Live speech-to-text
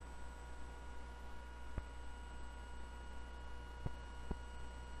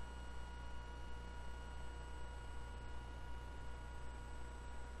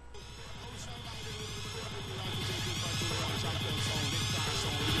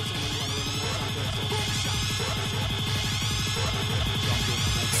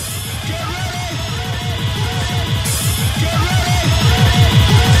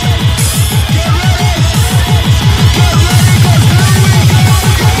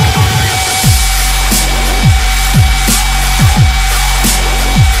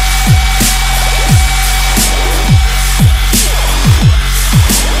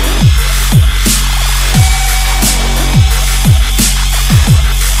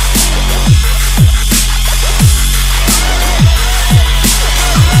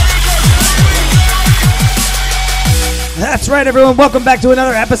right, everyone. Welcome back to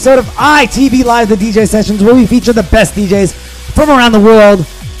another episode of ITV Live, the DJ Sessions, where we feature the best DJs from around the world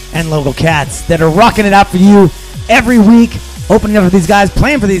and local cats that are rocking it out for you every week, opening up for these guys,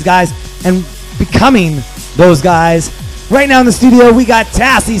 playing for these guys, and becoming those guys. Right now in the studio, we got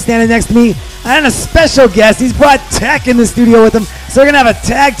Tassay standing next to me, and a special guest. He's brought Tek in the studio with him, so we're going to have a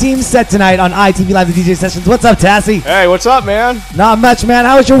tag team set tonight on ITV Live, the DJ Sessions. What's up, Tassay? Hey, what's up, man? Not much, man.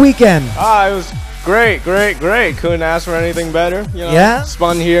 How was your weekend? It was great. Couldn't ask for anything better. You know, yeah?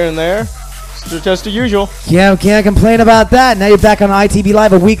 Spun here and there. Just the usual. Yeah, can't complain about that. Now you're back on ITV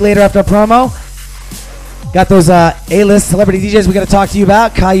Live a week later after a promo. Got those A-list celebrity DJs we got to talk to you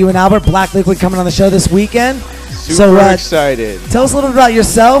about. Caillou and Albert, Black Liquid coming on the show this weekend. Super excited. Tell us a little bit about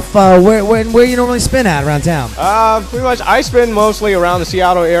yourself. Where you normally spin at around town? Pretty much, I spin mostly around the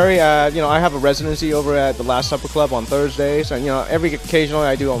Seattle area. I have a residency over at the Last Supper Club on Thursdays, and every occasionally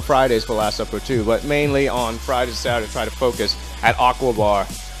I do on Fridays for Last Supper too. But mainly on Fridays and Saturdays, try to focus at Aqua Bar,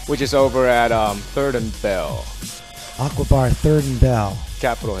 which is over at 3rd and Bell. Aqua Bar, 3rd and Bell.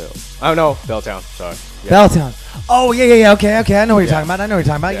 Capitol Hill. Oh no, Belltown. Sorry. Yeah. Belltown. Oh yeah. Okay. I know what you're talking about.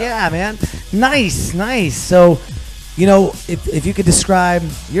 Yeah, man. Nice. So, if you could describe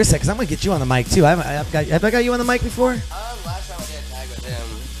your set, because I'm gonna get you on the mic too. Have I got you on the mic before?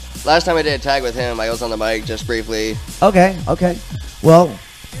 Last time I did a tag with him, I was on the mic just briefly. Okay. Well,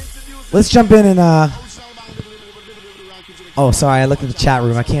 let's jump in and oh, sorry, I looked at the chat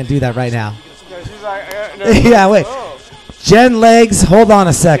room. I can't do that right now. Yeah, wait. Oh. Jen Legs, hold on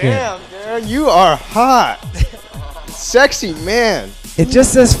a second. Damn, you are hot. Sexy, man. It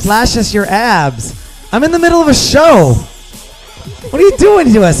just says flash us your abs. I'm in the middle of a show. What are you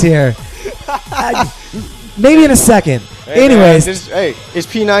doing to us here? Maybe in a second. Hey, anyways. Man, it's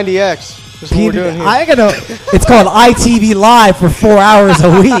P90X. That's what we're doing here. It's called ITV Live for 4 hours a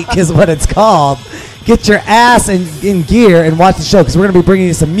week is what it's called. Get your ass in gear and watch the show because we're going to be bringing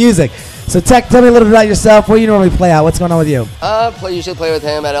you some music. So, Tek, tell me a little bit about yourself. Where do you normally play out? What's going on with you? Usually play with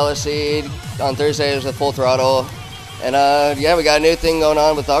him at LSC on Thursdays with Full Throttle. And, we got a new thing going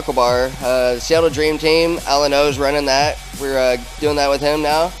on with Aqua Bar. Seattle Dream Team, Alan O's running that. We're doing that with him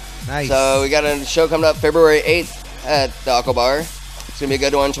now. Nice. So, we got a show coming up February 8th at the Aqua Bar. It's going to be a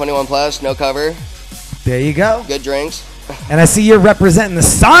good one, 21 plus, no cover. There you go. Good drinks. And I see you're representing the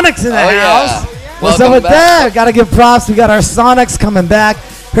Sonics in the house. Yeah. What's up with that? Got to give props. We got our Sonics coming back.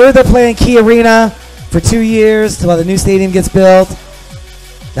 Heard they're playing Key Arena for 2 years while the new stadium gets built.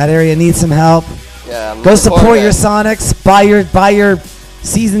 That area needs some help. Yeah, go support your Sonics. Buy your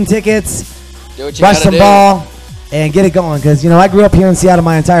season tickets. Do what you rush some do. ball and get it going. Because I grew up here in Seattle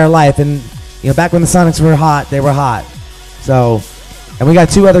my entire life, and back when the Sonics were hot, they were hot. So, and we got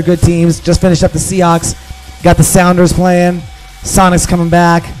 2 other good teams. Just finished up the Seahawks. Got the Sounders playing. Sonics coming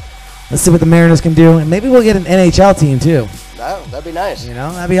back. Let's see what the Mariners can do, and maybe we'll get an NHL team too. That'd be nice.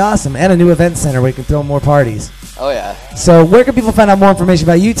 That'd be awesome. And a new event center where you can throw more parties. Oh, yeah. So where can people find out more information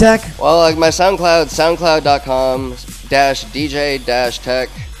about you, Tek? Well, my SoundCloud,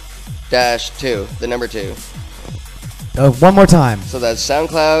 soundcloud.com/DJ-Tek-2, the number 2. One more time. So that's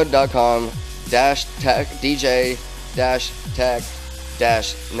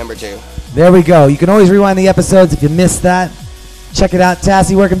soundcloud.com/DJ-Tek-number 2. There we go. You can always rewind the episodes if you missed that. Check it out.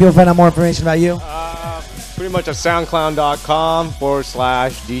 Tassay, where can people find out more information about you? Pretty much at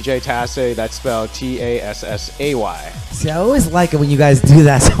soundcloud.com/DJ Tassay. That's spelled Tassay. See, I always like it when you guys do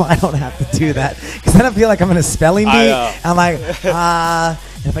that, so I don't have to do that. Because then I feel like I'm in a spelling bee. I'm like, and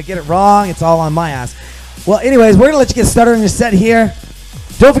if I get it wrong, it's all on my ass. Well, anyways, we're going to let you get started on your set here.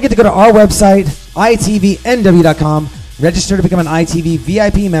 Don't forget to go to our website, itvnw.com. Register to become an ITV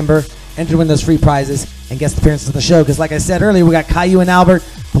VIP member. Enter to win those free prizes and guest appearances on the show. Because like I said earlier, we got Caillou and Albert,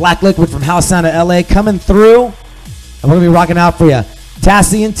 Black Liquid from House Sound of LA coming through. And we're going to be rocking out for you.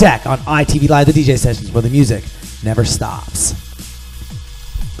 Tassay and Tek on ITV Live, the DJ Sessions, where the music never stops.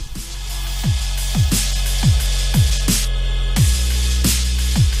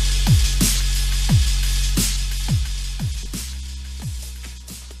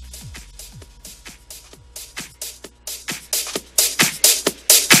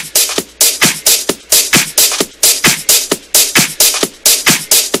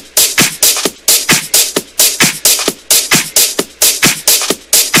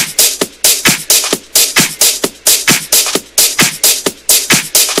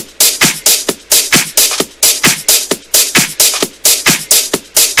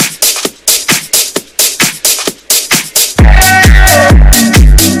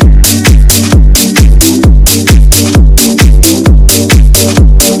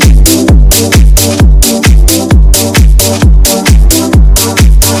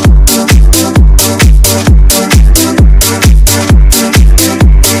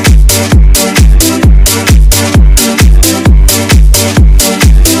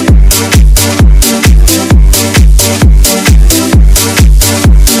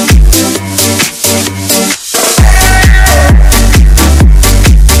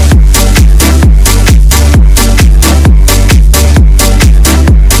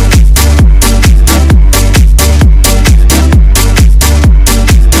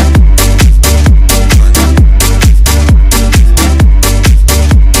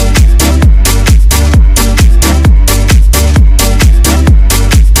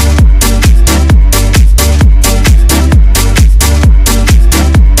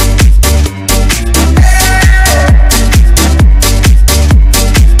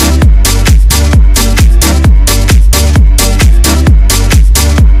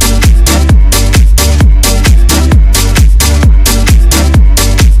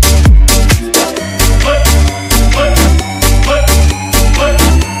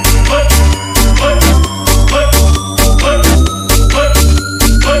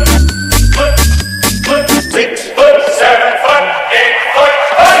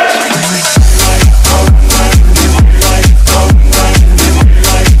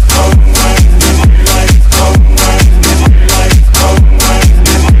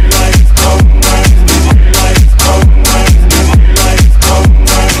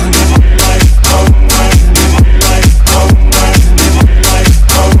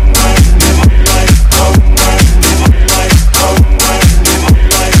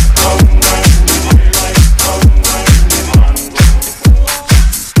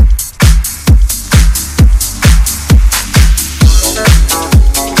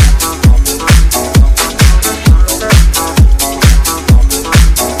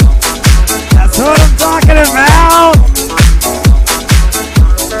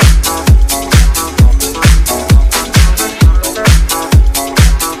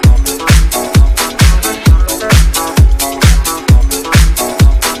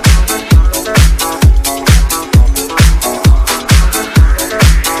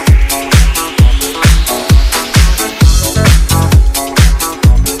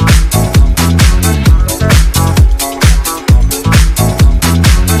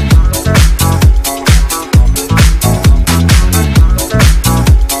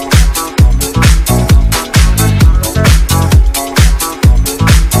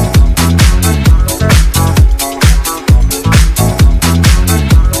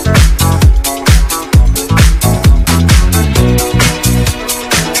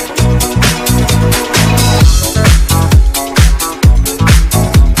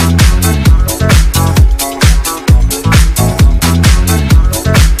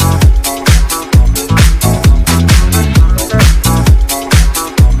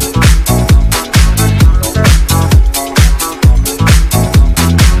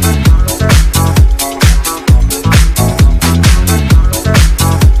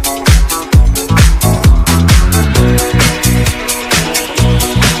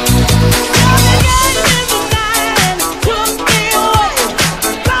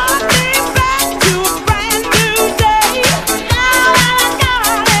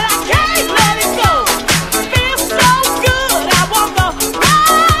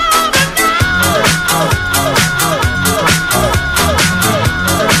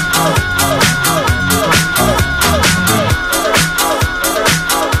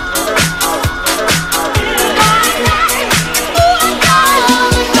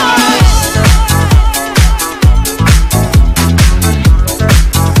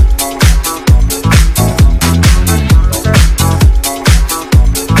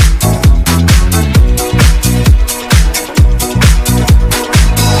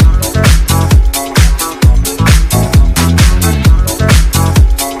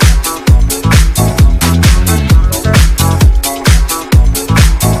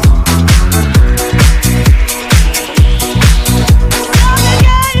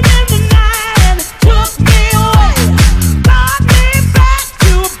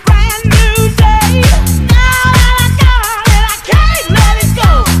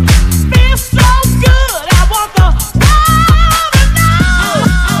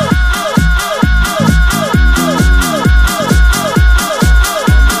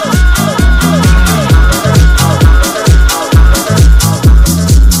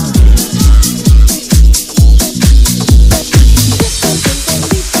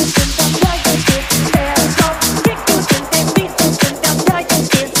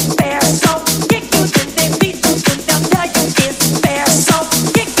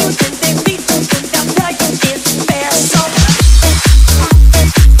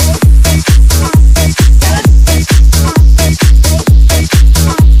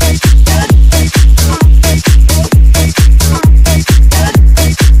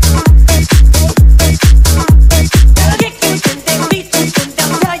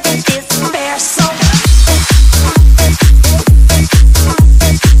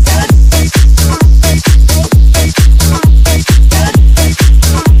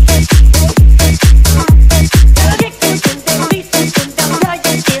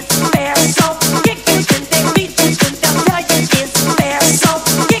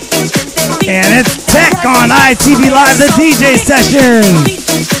 DJ session.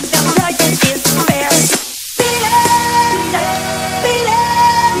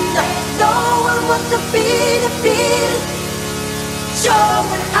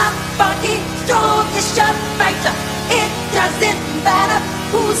 It doesn't matter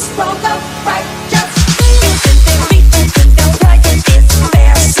who's wrong or right. Just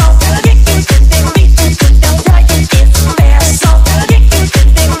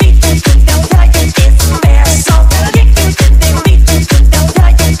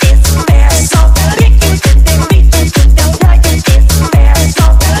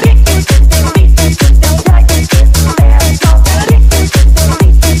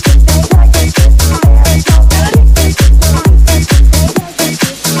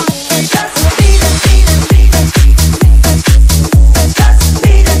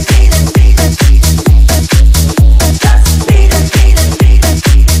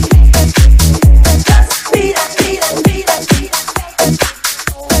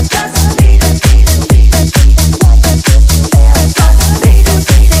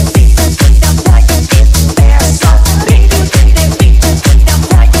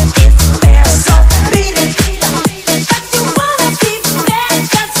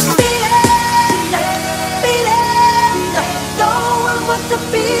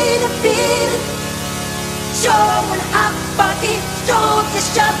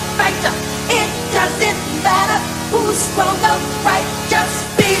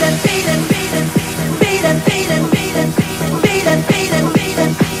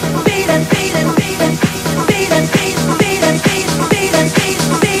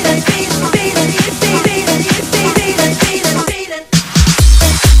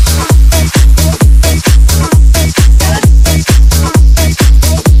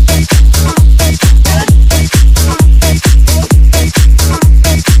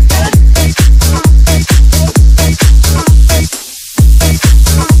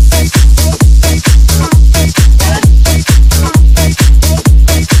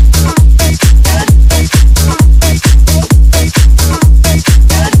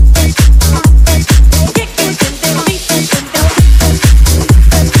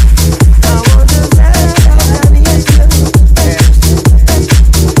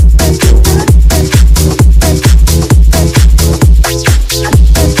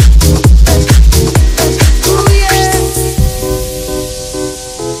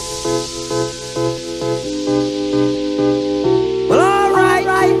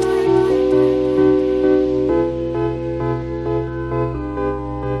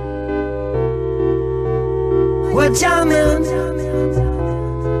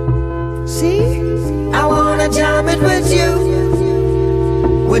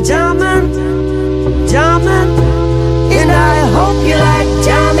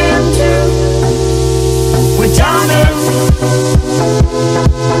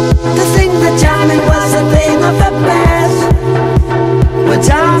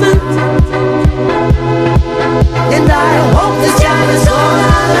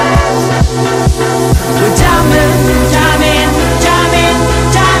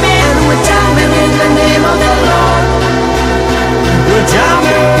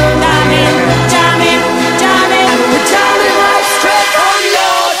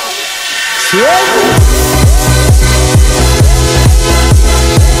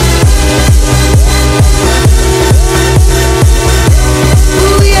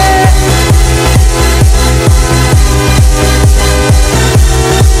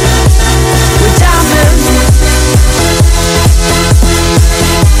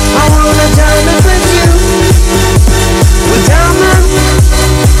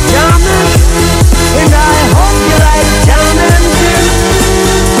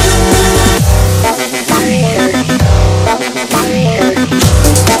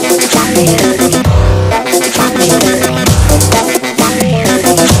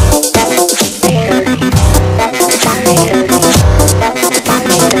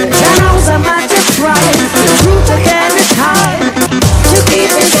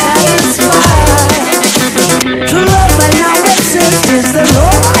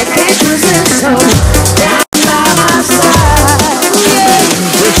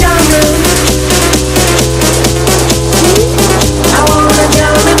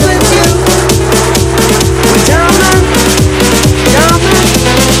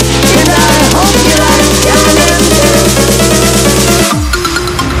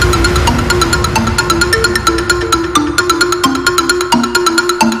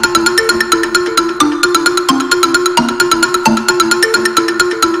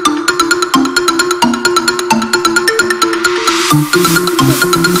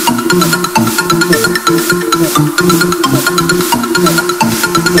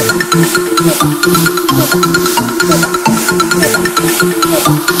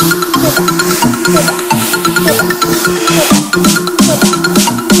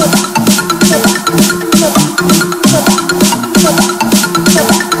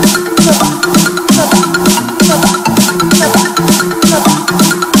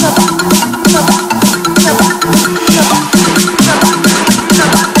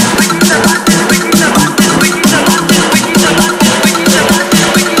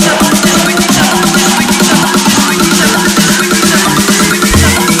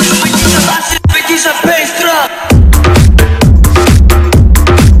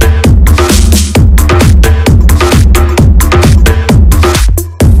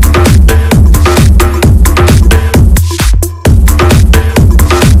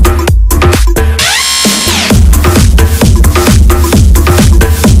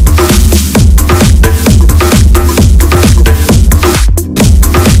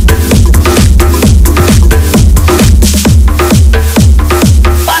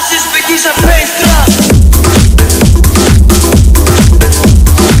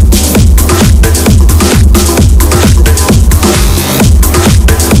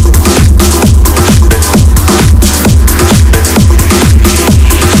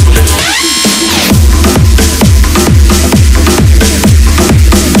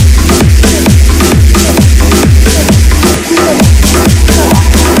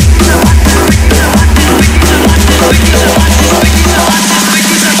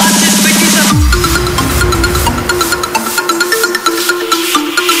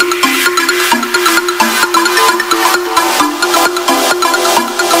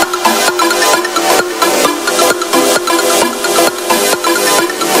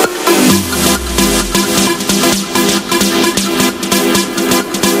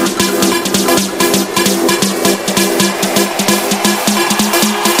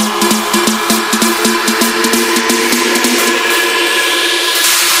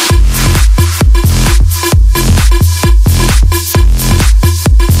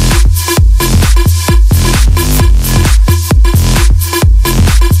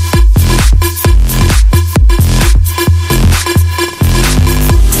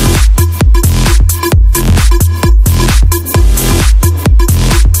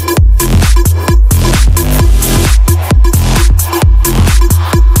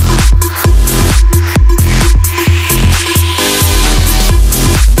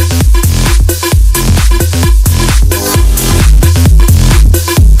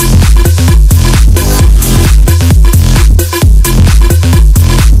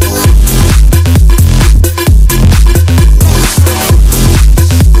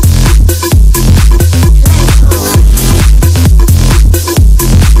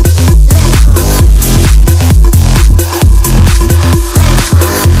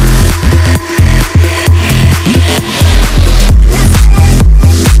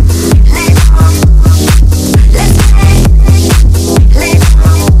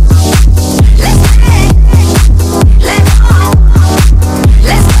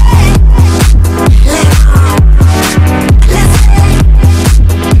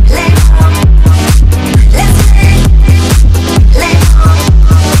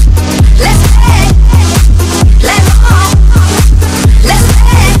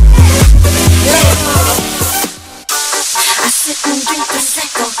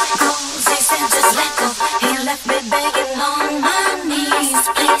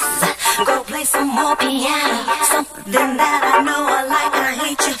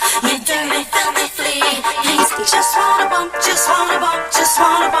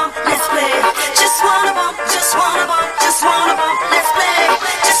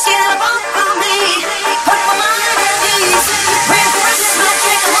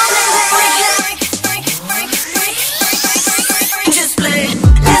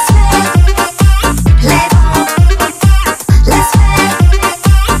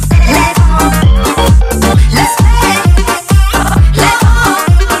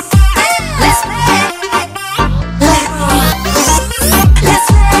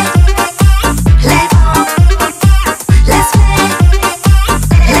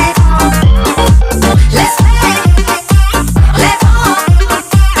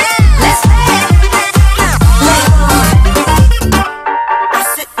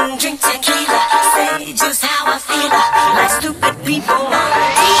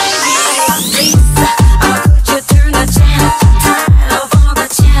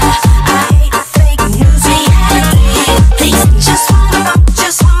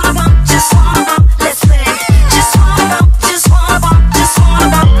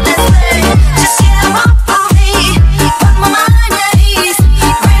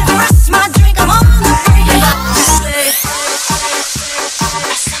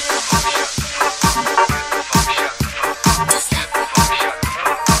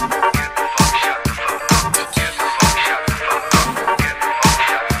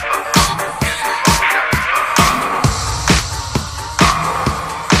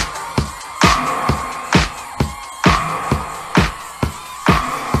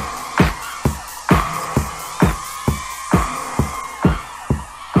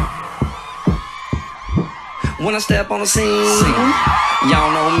When I step on the scene,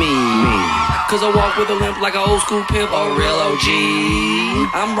 y'all know me. Cause I walk with a limp like an old school pimp, a real OG.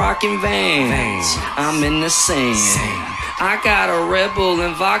 I'm rocking Vans, I'm in the scene. I got a Red Bull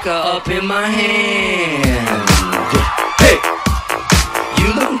and vodka up in my hand. Hey, you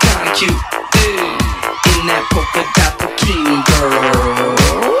looking kinda cute in that polka dot bikini,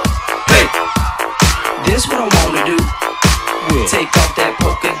 girl. Hey, this what I wanna do. Take off that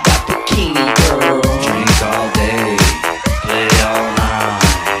polka dot bikini, girl. Drink all day, play all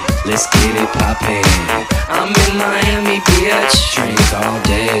night. Let's get it poppin'. I'm in Miami, bitch. Drink all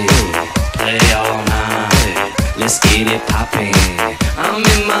day, play all night. Let's get it poppin'. I'm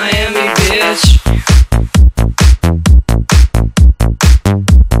in Miami, bitch.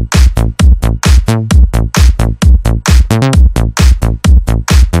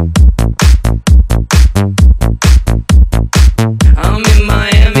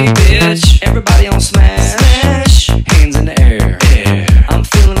 Everybody on smash, hands in the air. I'm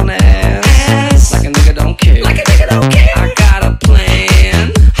feeling on the ass, like a nigga don't care. I got a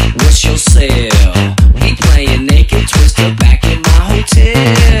plan, what's your sale? We playing naked, twister back in my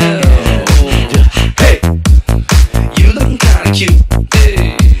hotel. Hey, you looking kinda cute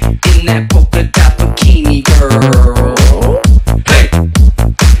in that polka dot bikini, girl. Hey,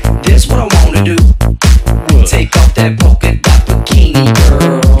 this what I wanna do. Take off that polka dot bikini,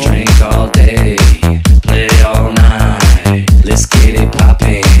 girl. Drink all day, play all night. Let's get it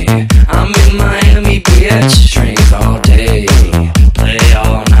poppin'. I'm in Miami, bitch. Drink all day, play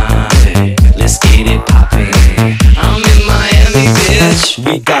all night. Let's get it poppin'. I'm in Miami, bitch.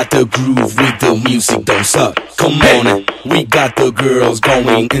 We got the groove with the music, don't suck. Come on in. We got the girls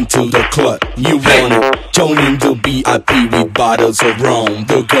going into the club. You want it? Joining the VIP with bottles of rum.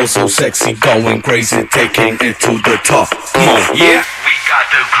 The girls so sexy, going crazy, taking it to the top. Come on, yeah. We got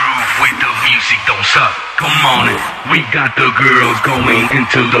the groove with the music, don't suck. Come on in. We got the girls going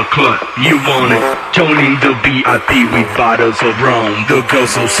into the club. You want it? Joining the VIP with bottles of rum. The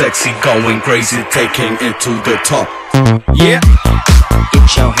girls so sexy, going crazy, taking it to the top. Yeah.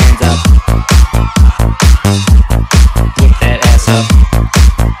 Get your hands up. Put that ass up.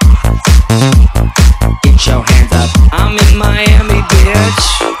 Get your hands up. I'm in Miami, bitch.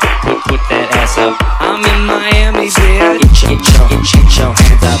 Put that ass up. I'm in Miami, bitch. Get your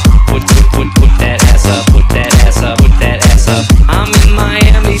hands up. Put that ass up. Put that ass up. Put that ass up. I'm in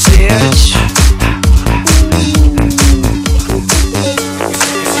Miami, bitch.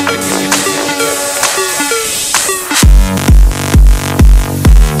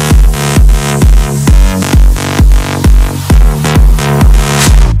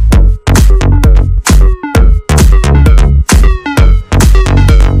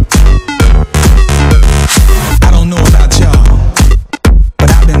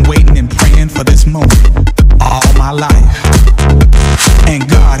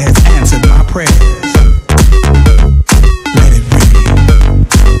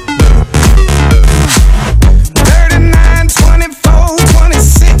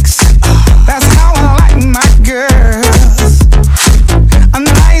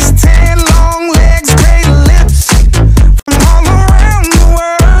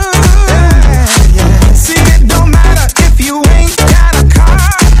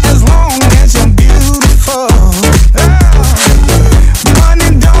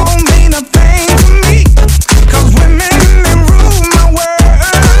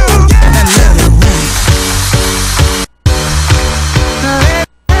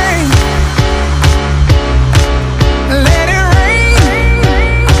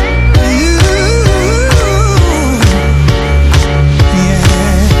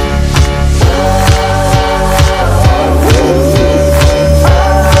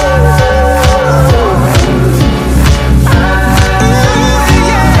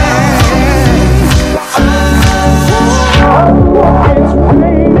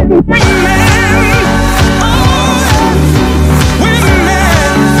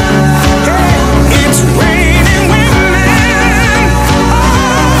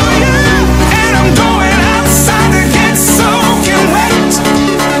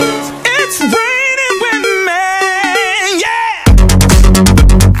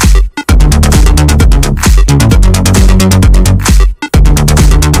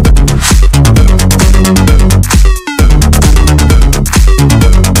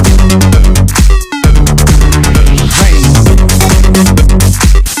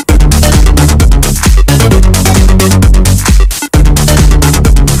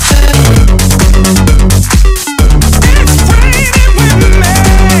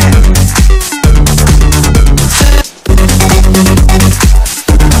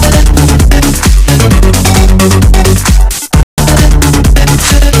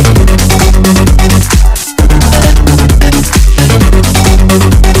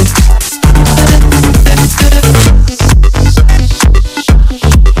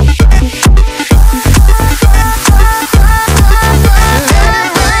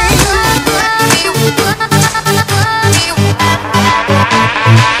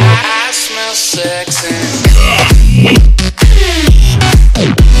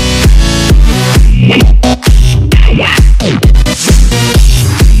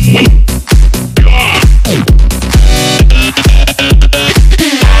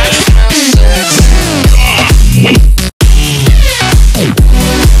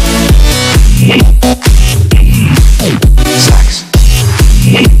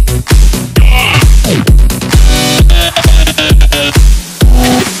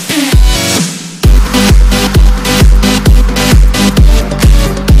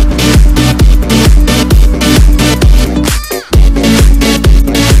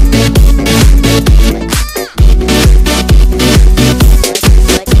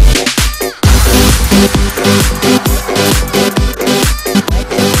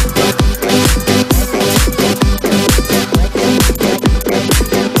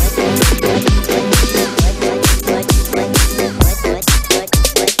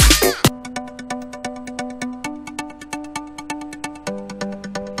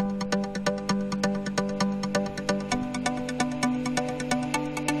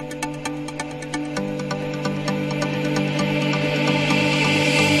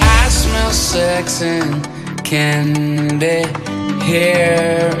 sex and candy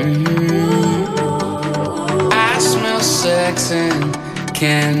here. I smell sex and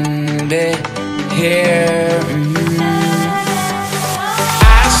candy here.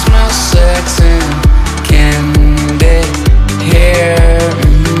 I smell sex and candy here.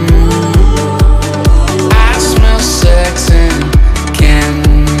 I smell sex and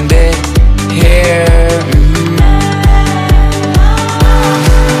candy here.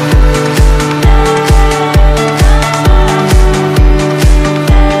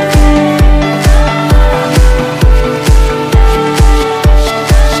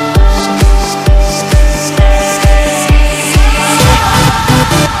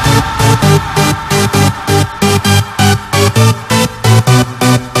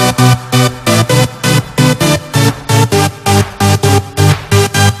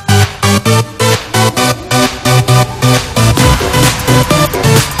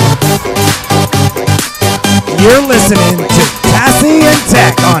 You're listening to Tassay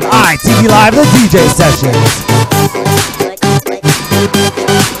Tek on ITV Live, the DJ sessions.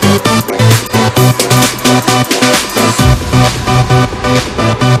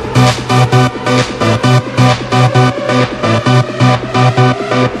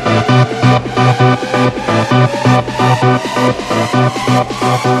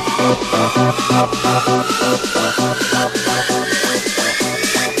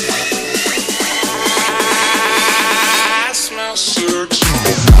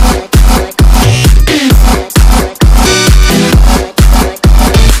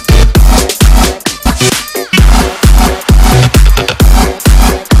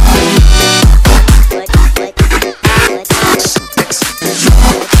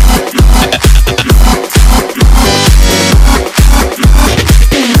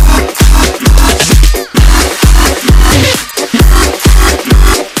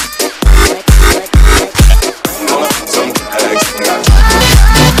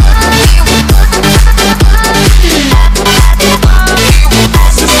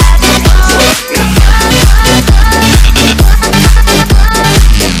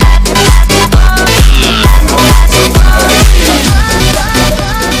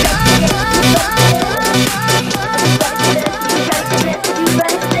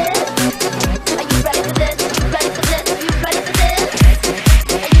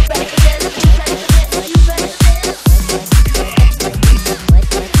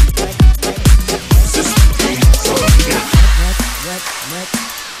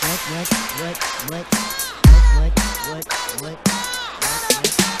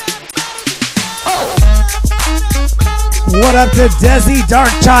 What up to Desi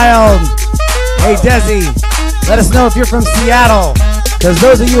Darkchild? Hey Desi, let us know if you're from Seattle, because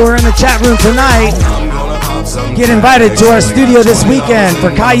those of you who are in the chat room tonight get invited to our studio this weekend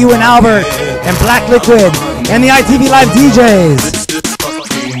for Caillou and Albert and Black Liquid and the ITV Live DJs.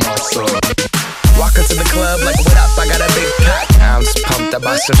 Walk into the club like, what up, I got a big pack. I'm just pumped, I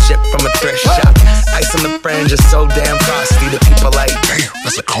bought some shit from a thrift shop. Ice on the fringe is so damn frosty. The people like, damn,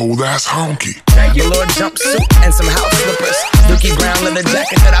 that's a cold ass honky. Velour jumpsuit and some house slippers. Dookie brown leather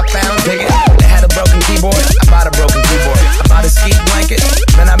jacket that I found, dig it. They had a broken keyboard, I bought a broken keyboard. I bought a ski blanket,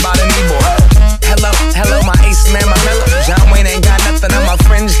 then I bought a kneeboard. Hello, hello, my ace man, my mellow. John Wayne ain't got nothing on my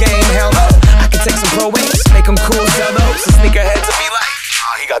fringe game, hell no. I can take some pro wings, make them cool, sell those. So sneakerheads will be like,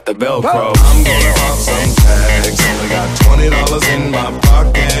 oh, he got the Velcro. I'm gonna pop some tags. Only got $20 in my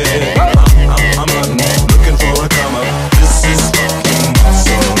pocket. I'm looking for a come up. This is fucking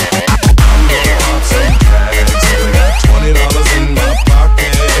awesome. I'm gonna pop some tags. Only got $20 in my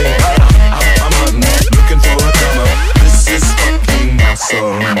pocket. I'm looking for a come up. This is fucking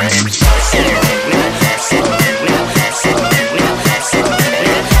awesome.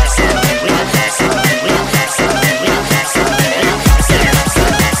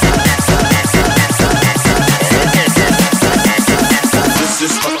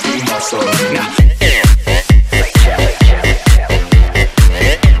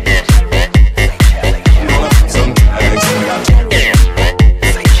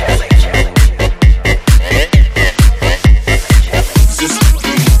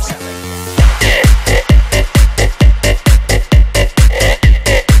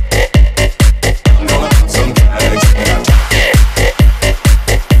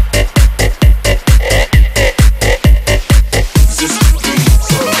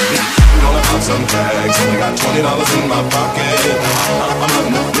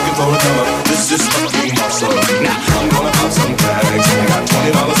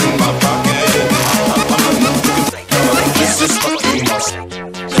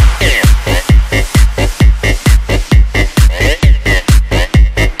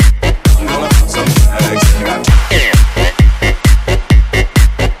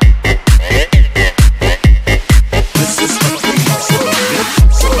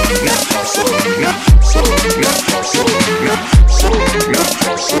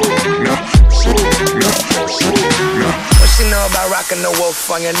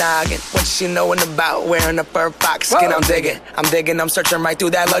 your noggin. What she knowin' about wearing a fur fox skin? I'm digging, I'm searching right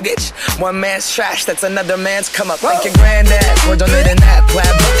through that luggage. One man's trash, that's another man's come up. Thank your granddad for donating that plaid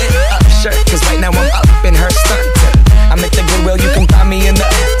button up shirt, cause right now I'm up in her stunt. I'm at the Goodwill, you can find me in the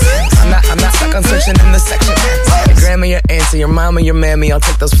I'm not stuck on searching in the section. Your grandma, your auntie, your mama, your mammy, I'll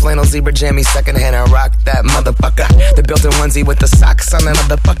take those flannel zebra jammies secondhand and rock that motherfucker. The built-in onesie with the socks on that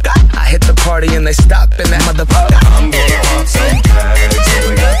motherfucker. I hit the party and they stop in that motherfucker. I'm gonna pop some tags,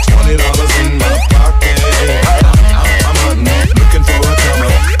 only got $20 in my pocket. I'm hunting, looking for a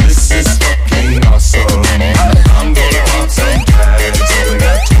come up. This is fucking awesome. I'm gonna pop some tags, only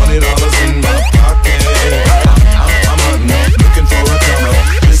got $20 in my pocket. I'm hunting, looking for a come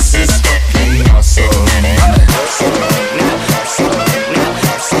up. This is fucking awesome.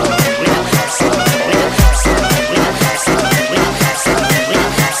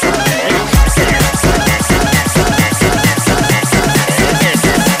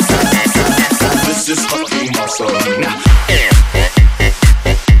 This is fucking awesome. I'm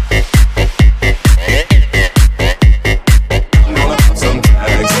gonna pop some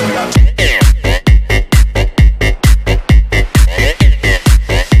tags, only got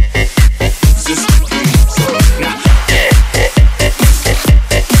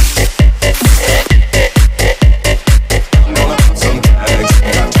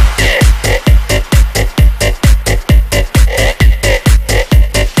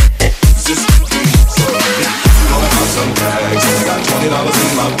some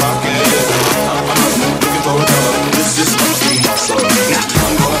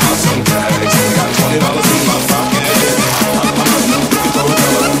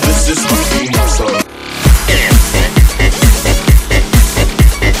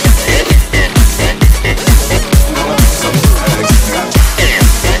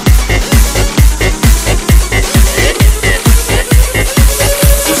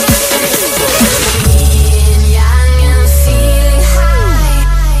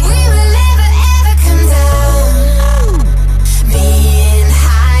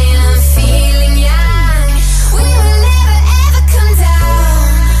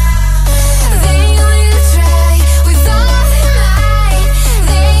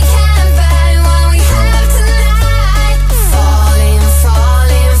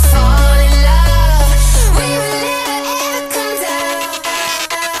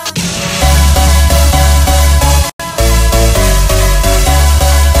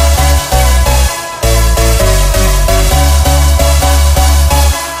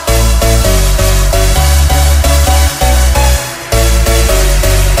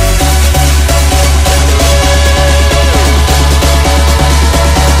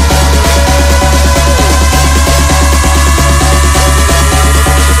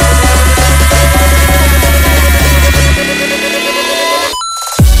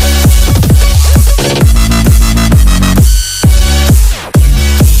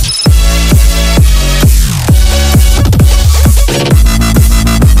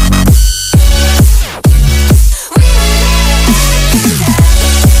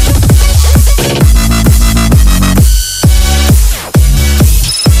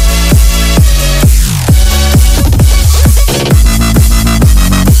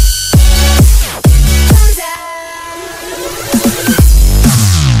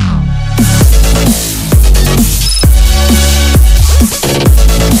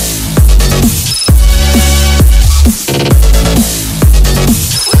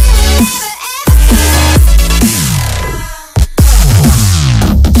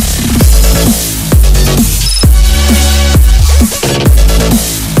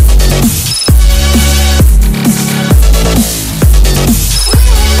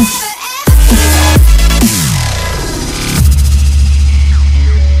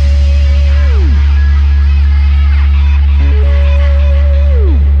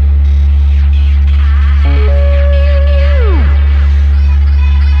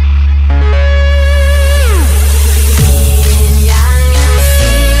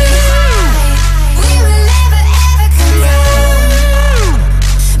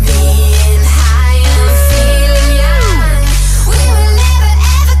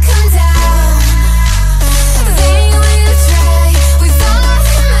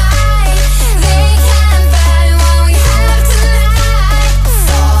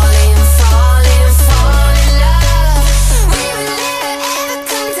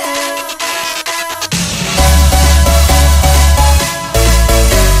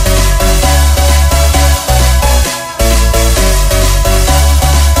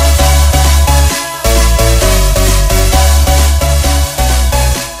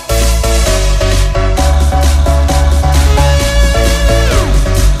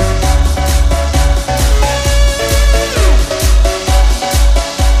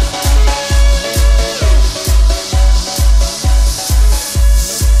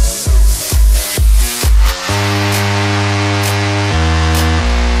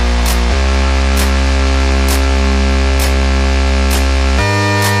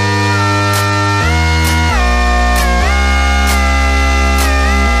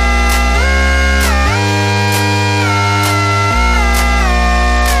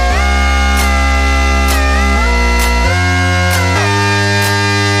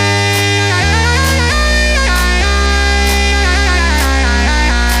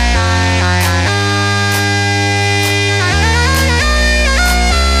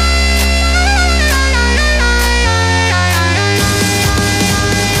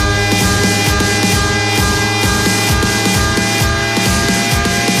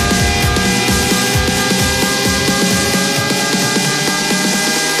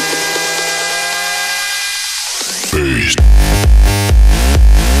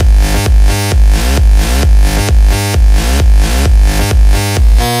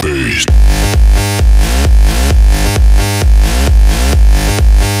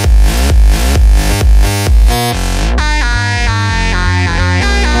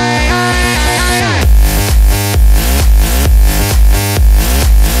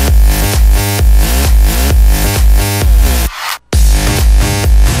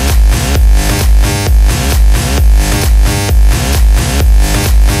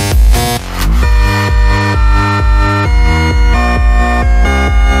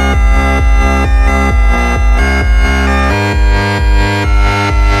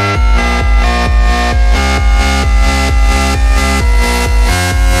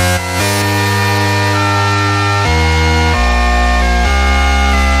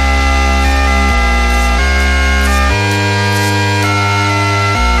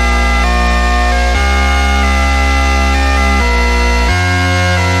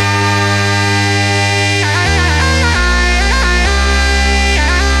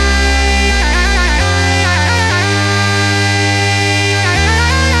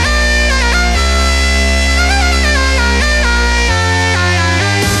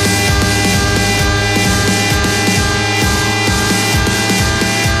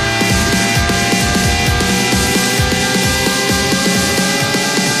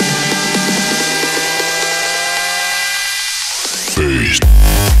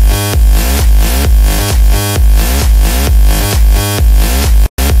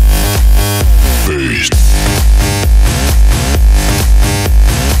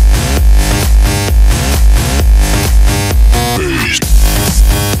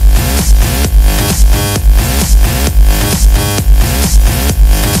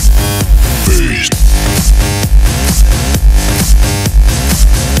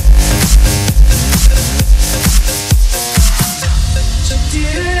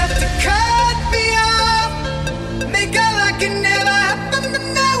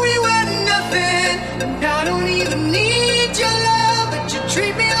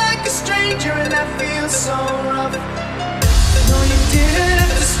feels so rough. No, you didn't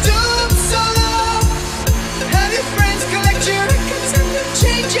have to stoop so low. Have your friends collect your records and you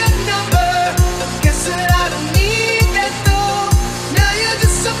change your number. Guess that I don't need that though. Now you're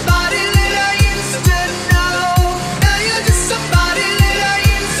just somebody that I used to know. Now you're just somebody that I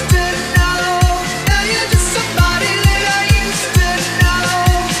used to know. Now you're just somebody that I used to know.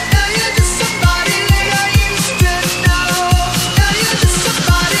 Now you're just somebody that I used to know. Now you're just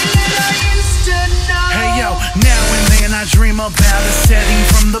somebody that I used to know. Hey yo, now and then I dream about a setting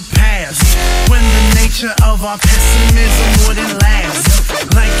from the past, when the nature of our pessimism wouldn't last.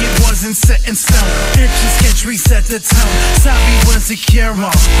 Like it wasn't set in stone, picture sketch reset the tone. Sorry was a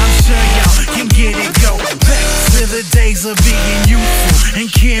cure-all, I'm sure y'all can get it. Go back to the days of being youthful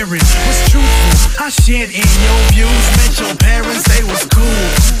and caring, was truthful. I shared in your views, met your parents, they was cool.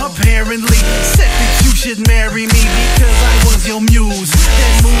 Apparently said that you should marry me because I was your muse.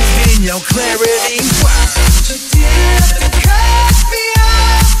 Then moved in your clarity. You didn't have to cut me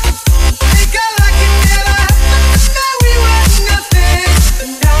off. Think I like it never happened. Now we were nothing.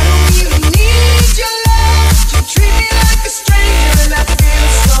 And I don't even need your love. You treat me like a stranger and I feel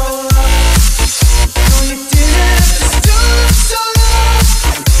so rough. No, you didn't have to stoop so low.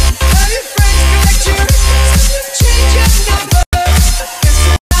 Have your friends collect your records and you change your number. Guess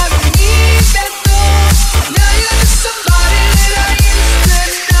that I don't need that though. Now you're just somebody that I used to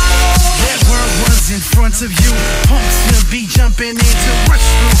know. That word was in front of you. Punks to be jumping in to rush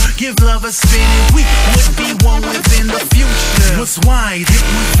through. Give love a spin and we would be one within the future. Was wide, it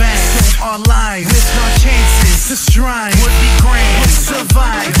was vast. So our lives with our chances to strive would be grand. Would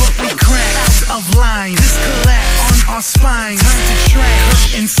survive, but we cracked of line. This collapse on our spine. Time to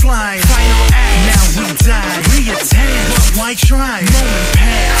trash and slide. Final act, now we die. Reattach, but why try? Moment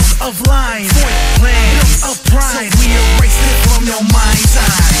pass of line. Void plans of pride. So we erased it from your mind's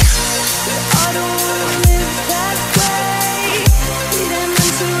eye. I don't wanna live that way. Didn't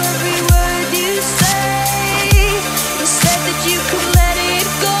answer every word you say. You said that you could let it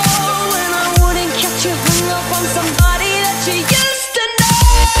go, and I wouldn't catch you hung up on somebody that you used to know.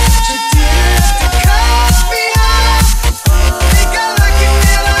 You didn't have to cut me off. Think I like it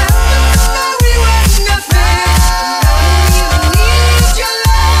never happened. Now we were nothing. I don't even need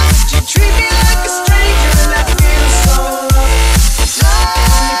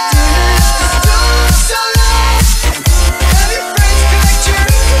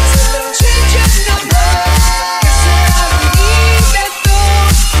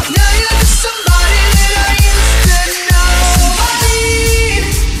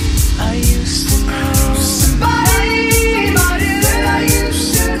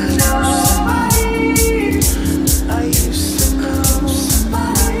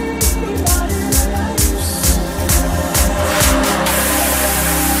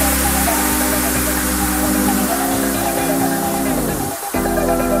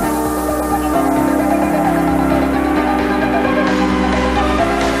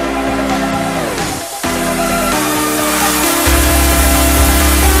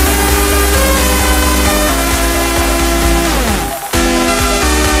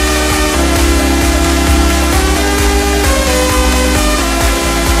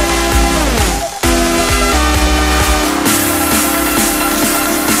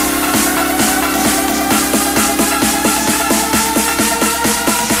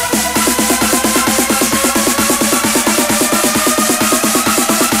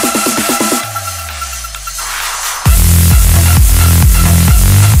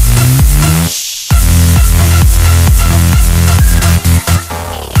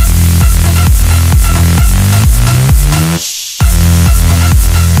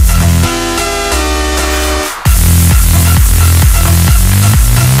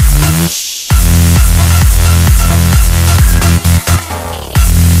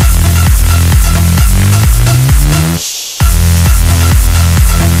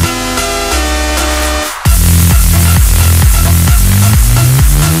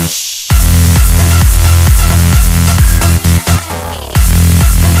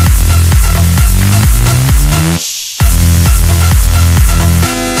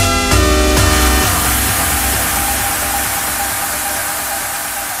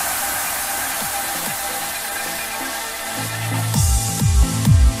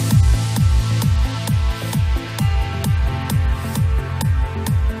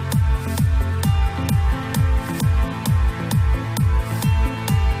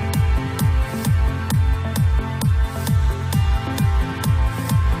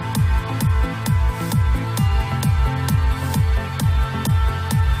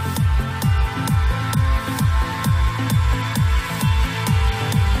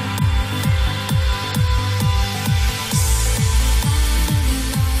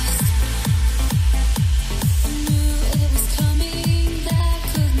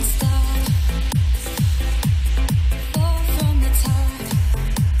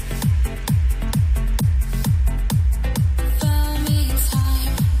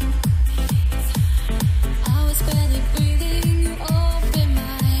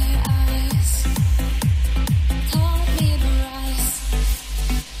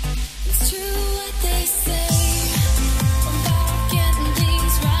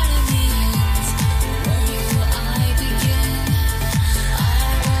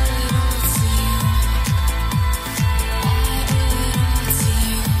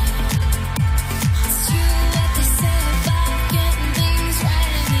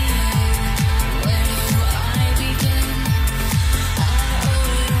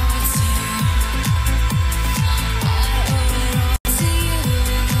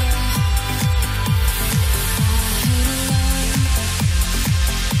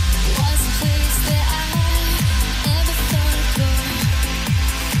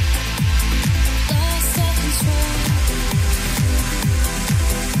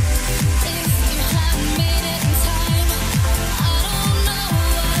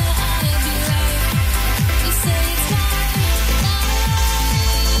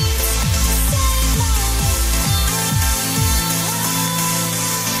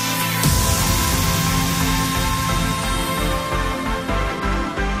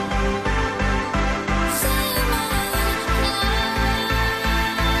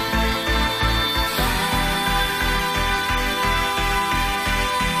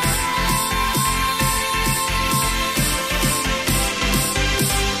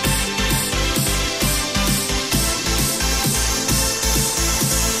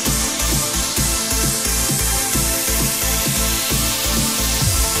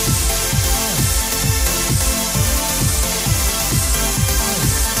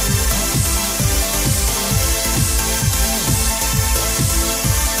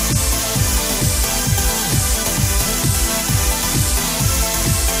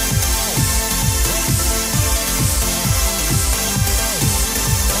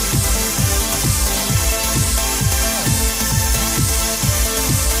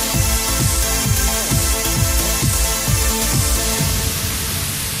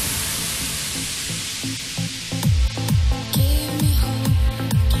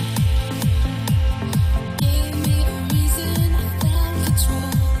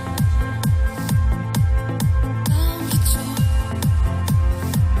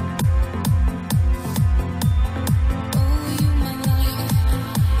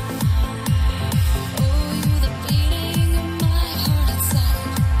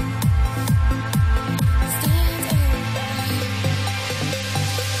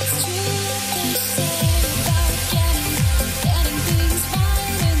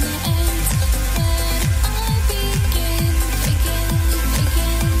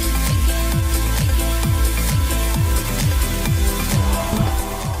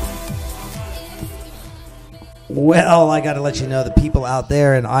Well, I got to let you know the people out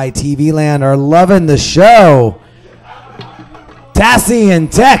there in ITV land are loving the show. Tassay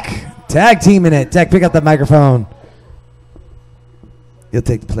and Tek, tag teaming it. Tek, pick up that microphone. You'll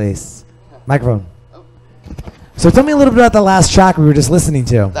take the place. Microphone. So tell me a little bit about the last track we were just listening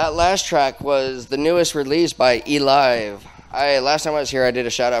to. That last track was the newest release by E-Live. Last time I was here, I did a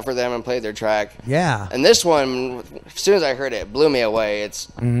shout out for them and played their track. Yeah. And this one, as soon as I heard it, blew me away.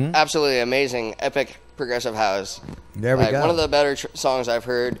 It's absolutely amazing, epic progressive house. There we go. One of the better songs I've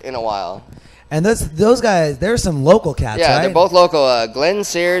heard in a while. And those guys, there's some local cats, yeah, right? They're both local. Glenn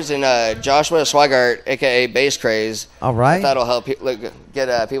Sears and Joshua Swigart, a.k.a. Bass Craze. All right. That'll help get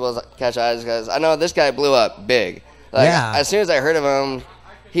people catch eyes, because I know this guy blew up big. As soon as I heard of him,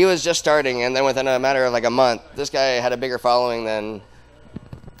 he was just starting, and then within a matter of like a month, this guy had a bigger following than,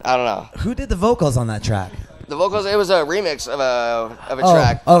 I don't know. Who did the vocals on that track? The vocals, it was a remix of a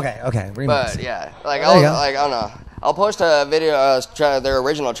track. Okay, remix. But yeah, I don't know. I'll post a video, their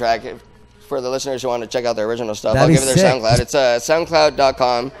original track for the listeners who want to check out their original stuff. That'd I'll give it their sick. SoundCloud. It's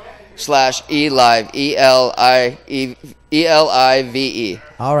soundcloud.com/elive, ELIVE.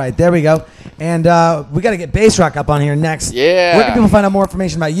 All right, there we go. And we got to get Bass Rock up on here next. Yeah. Where can people find out more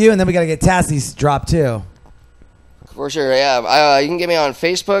information about you? And then we got to get Tassay's drop too. For sure, yeah. You can get me on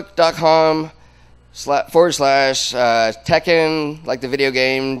Facebook.com /Tekken, like the video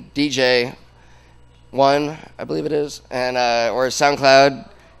game, DJ1, I believe it is. And or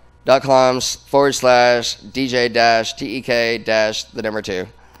SoundCloud.com/DJ-TEK-2.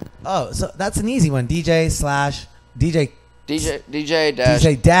 Oh, so that's an easy one. DJ dash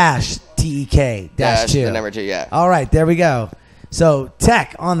TEK-2. the number 2, yeah. All right, there we go. So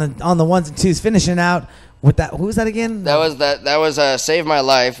Tek on the ones and twos, finishing out with that. Who was that again? That was Save My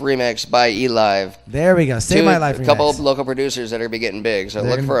Life remix by E-Live. There we go. Save My Life remix. A couple of local producers that are be getting big, so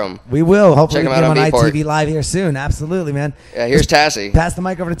look for them. We will. Hopefully Check we them get out them on on Beatport. ITV Live here soon. Absolutely, man. Yeah, here's Tassay. Pass the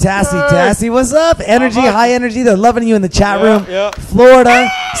mic over to Tassay. Tassay, what's up? Energy, high energy. They're loving you in the chat room. Yeah. Florida,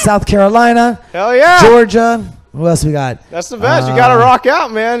 South Carolina, Hell yeah. Georgia. Who else we got? That's the best. You gotta rock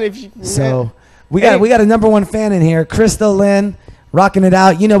out, man. We got a number one fan in here, Crystal Lynn, rocking it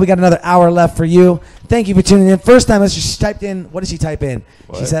out. You know we got another hour left for you. Thank you for tuning in. First time, she typed in. What did she type in?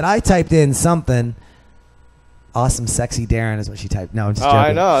 What? She said, "I typed in something." Awesome, sexy Darren is what she typed. No, I'm just joking.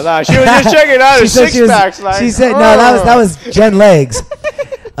 I know. Nah, she was just checking out his six packs. She said, "No, that was Jen Legs,"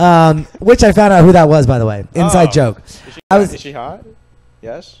 which I found out who that was, by the way. Inside joke. Is she hot?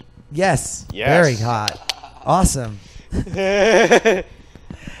 Yes. Yes. Yes. Very hot. Awesome.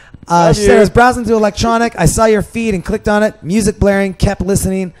 Love She said, I was browsing through electronic. I saw your feed and clicked on it. Music blaring. Kept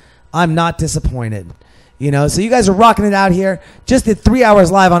listening. I'm not disappointed. So you guys are rocking it out here. Just did 3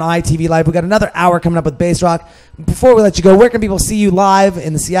 hours live on ITV Live. We got another hour coming up with Bass Rock. Before we let you go, where can people see you live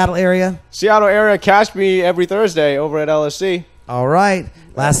in the Seattle area? Seattle area, catch me every Thursday over at LSC. All right.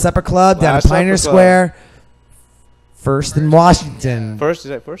 Last Supper Club down at Pioneer Square. First in Washington. Is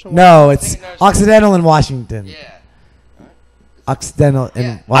that first in Washington? No, it's Occidental in Washington. Yeah. Occidental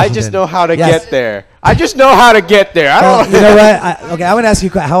in Washington. I just know how to get there. I don't You know what? I'm going to ask you,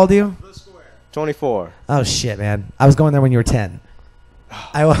 how old are you? 24. Oh, shit, man. I was going there when you were 10.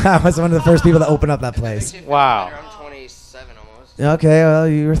 I was one of the first people to open up that place. Wow. I'm 27 almost. Okay, well,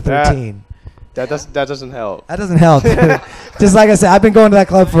 you were 13. That doesn't help. That doesn't help. Just like I said, I've been going to that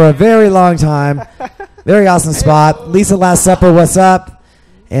club for a very long time. Very awesome spot. Lisa Last Supper, what's up?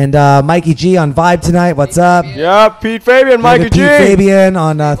 And Mikey G on Vibe tonight, what's up? Yep, Pete Fabian, Mikey G. Pete Fabian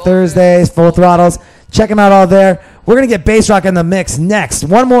on Thursdays, Full Throttles. Check them out all there. We're going to get Bass Rock in the mix next.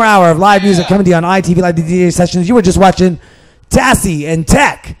 One more hour of live music coming to you on ITV Live DJ Sessions. You were just watching Tassay and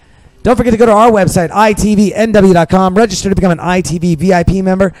Tek. Don't forget to go to our website, itvnw.com. Register to become an ITV VIP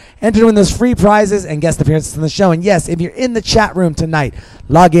member. Enter to win those free prizes and guest appearances on the show. And yes, if you're in the chat room tonight,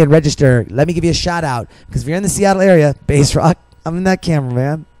 log in, register. Let me give you a shout out. Because if you're in the Seattle area, Bass Rock, I'm in that camera,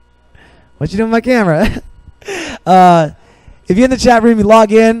 man. What you doing with my camera? If you're in the chat room, you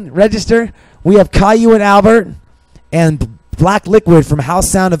log in, register. We have Caillou and Albert and Black Liquid from House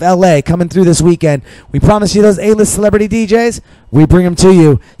Sound of LA coming through this weekend. We promise you those A-list celebrity DJs. We bring them to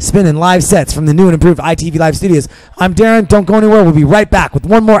you, spinning live sets from the new and improved ITV Live studios. I'm Darren. Don't go anywhere. We'll be right back with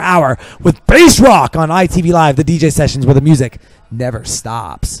one more hour with Bass Rock on ITV Live, the DJ sessions where the music never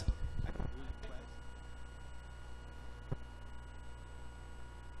stops.